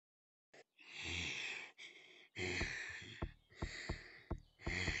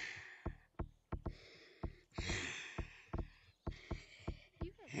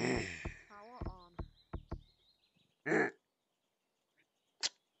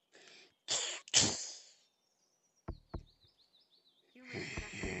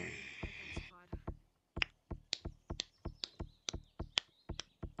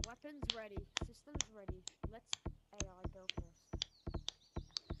ready. Systems ready. Let's AI go first.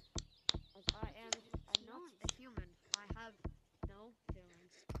 As I am not a human. I have no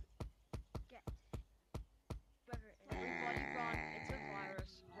feelings. Get better. Everybody run. It's a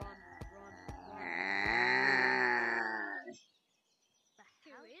virus. Run, run, run. The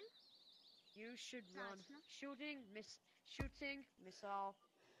hell? You should run. Shooting, missile.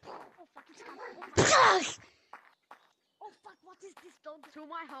 Oh fuck, it's gone. Oh fuck. Oh fuck, what is this dog? To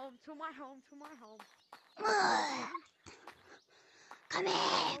my home, to my home, to my home. Come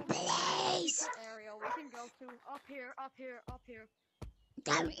in, please. Area we can go to. Up here, up here, up here.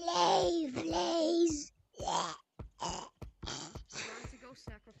 Don't leave, please. Trying to go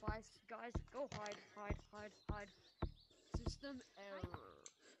sacrifice. Guys, go hide, hide, hide, hide. System error.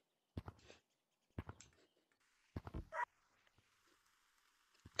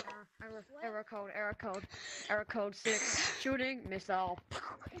 Error code 6. Shooting, missile.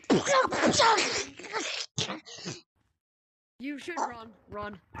 You should run,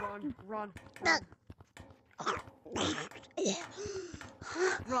 run, run, run, run.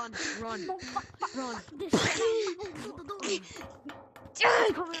 Run, run, run.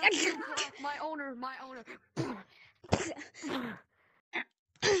 My owner, my owner.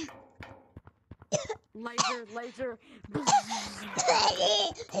 Laser, laser.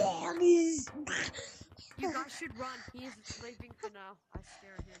 You guys should run. He is sleeping for now. I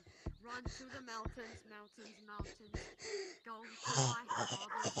scared him. Run to the mountains, mountains, mountains. Go to my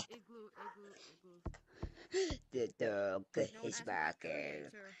father's igloo, igloo, igloo. The dog is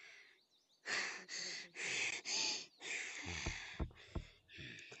barking.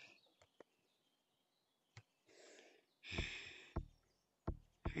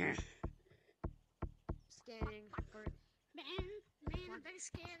 Scanning for... Man, I'm very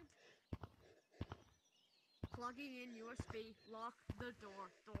scared. Plugging in USB. Lock the door.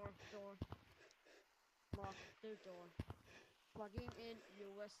 Lock the door. Plugging in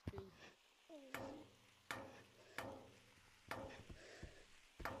USB.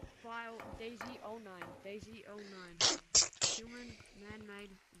 File Daisy09. Daisy09. Human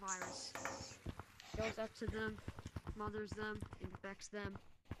man-made virus. Goes up to them, smothers them, infects them.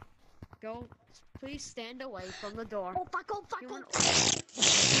 Go. Please stand away from the door. Oh fuck, oh fuck, Human... oh.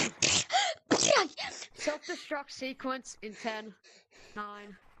 Self-destruct sequence in 10,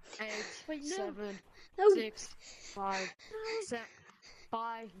 9, 8, 7, 6, 5, 7,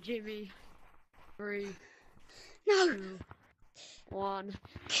 5, Jimmy, 3, 2, 1.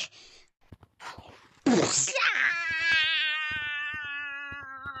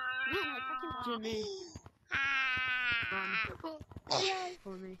 Jimmy, run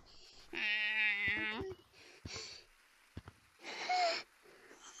for me.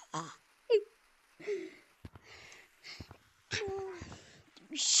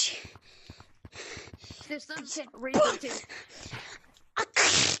 Systems rebooting.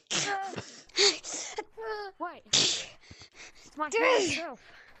 Wait, it's my self.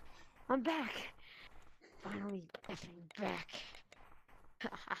 I'm back. Finally, effing back.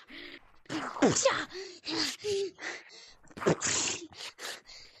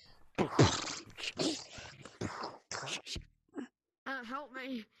 Help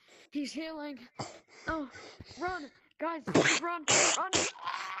me. He's healing. Oh, run. Guys, run, run.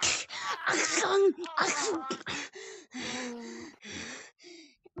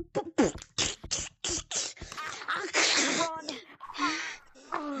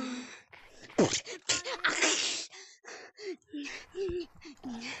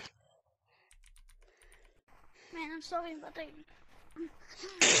 Man, I'm sorry, but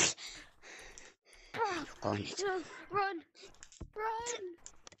Run!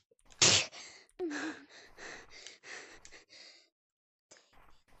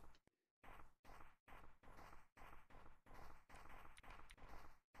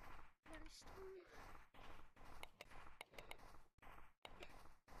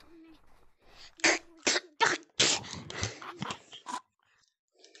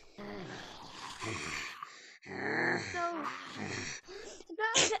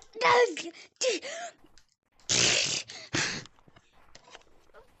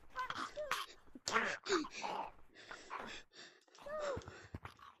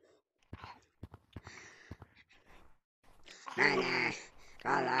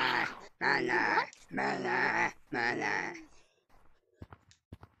 Mana.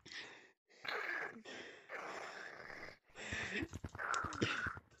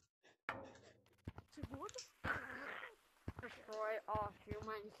 Destroy all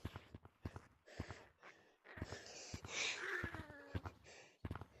humans.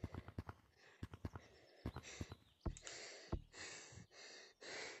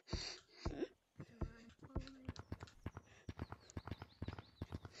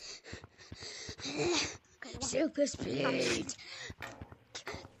 Super speed.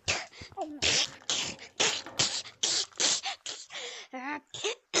 Oh, no.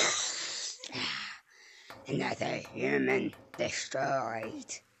 Another human destroyed.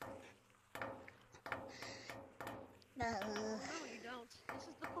 No. No, you don't. This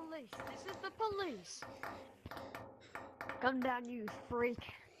is the police. This is the police. Come down, you freak.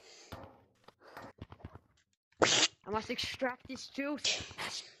 I must extract this juice.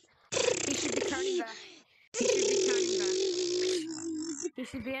 He should be turning back. He should be turning back. He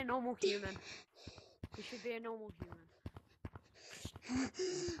should be a normal human. He should be a normal human. Oh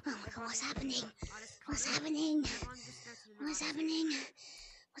my god, what's happening? What's happening? What's happening?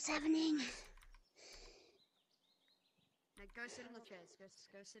 What's happening? Now go sit on the chairs.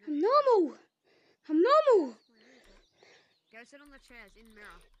 Go sit I'm on normal. I'm normal. Go sit on the chairs in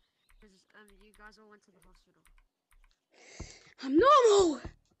mirror. Because you guys all went to the hospital. I'm normal.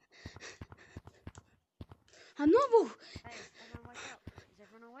 I'm normal. Hey, everyone wake up. Is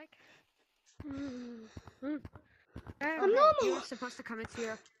everyone awake? I'm normal. You're supposed to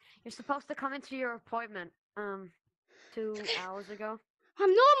come into your appointment 2 hours ago. I'm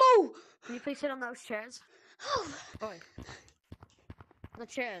normal. Can you please sit on those chairs? Oh, Boy. The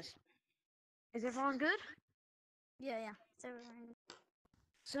chairs. Is everyone good? yeah.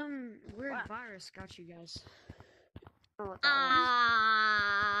 Some weird What? virus got you guys. Oh, what that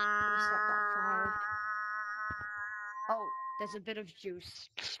was. Set that fire. Oh, there's a bit of juice.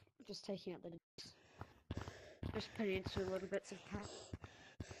 Just taking out the juice. Just putting it into little bits of pap.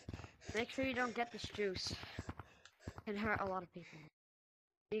 Make sure you don't get this juice. It can hurt a lot of people.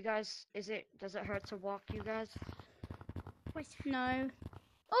 You guys, does it hurt to walk, you guys? no.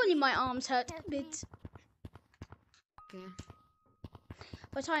 Only my arms hurt a bit. Okay.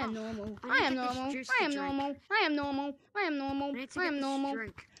 But I am normal. I I need am to get this normal. juice I to am drink. normal. I am normal. I am normal. I need to I get am this normal.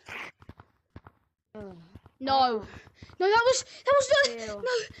 drink. Ugh. No. No, that was the Ew.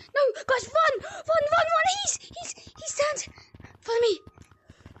 no, guys, run! He's turned. Follow me.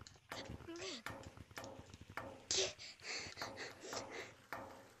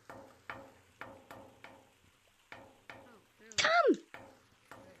 Oh, ew. Come.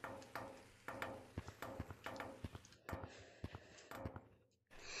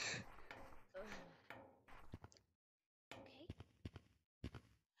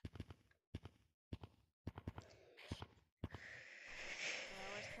 I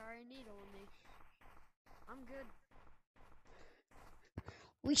always carry a needle on me. I'm good.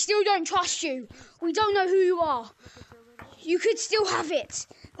 We still don't trust you. We don't know who you are. Look, it's a little. You could still have it.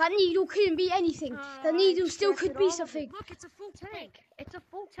 That needle couldn't be anything. That needle still could be All of it. something. Look, it's a full tank. It's a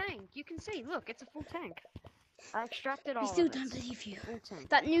full tank. You can see. Look, it's a full tank. I extracted all We still of it. don't believe you. Full tank.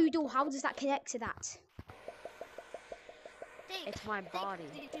 That noodle, how does that connect to that? It's my body.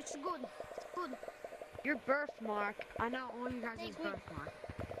 It's good. It's good. Your birthmark. I know all you guys' birthmark.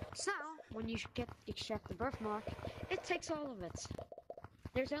 So, when you extract the birthmark, it takes all of it.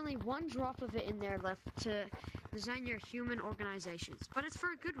 There's only one drop of it in there left to design your human organizations. But it's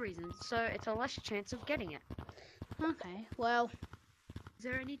for a good reason, so it's a less chance of getting it. Okay, well, Is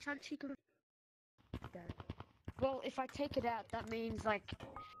there any chance you could... Well, if I take it out, that means, like,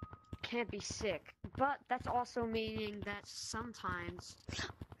 can't be sick. But that's also meaning that sometimes...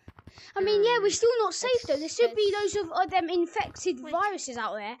 I mean, yeah, we're still not safe though. There should be it's- loads of them infected viruses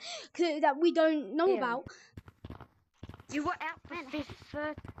out there that we don't know Yeah. about. You were out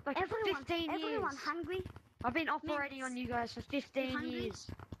for, like 15 years. hungry? I've been operating on you guys for 15 hungry? years.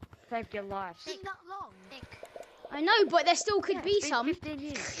 Saved your lives. Not long, I know, but there still could Yeah, be it's been some. 15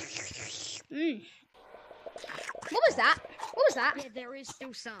 years. What was that? What was that? Yeah, there is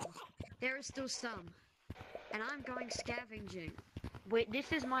still some. There is still some. And I'm going scavenging. Wait,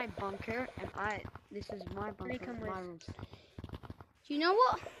 this is my bunker, and this is my bunker, come my with? rooms. Do you know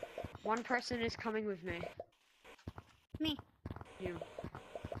what? One person is coming with me. Me. You.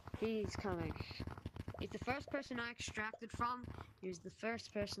 He's coming. He's the first person I extracted from. He was the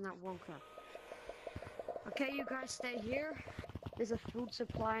first person that woke up. Okay, you guys stay here. There's a food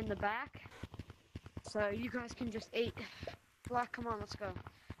supply in the back. So you guys can just eat. Black, come on, let's go.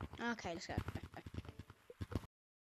 Okay, let's go.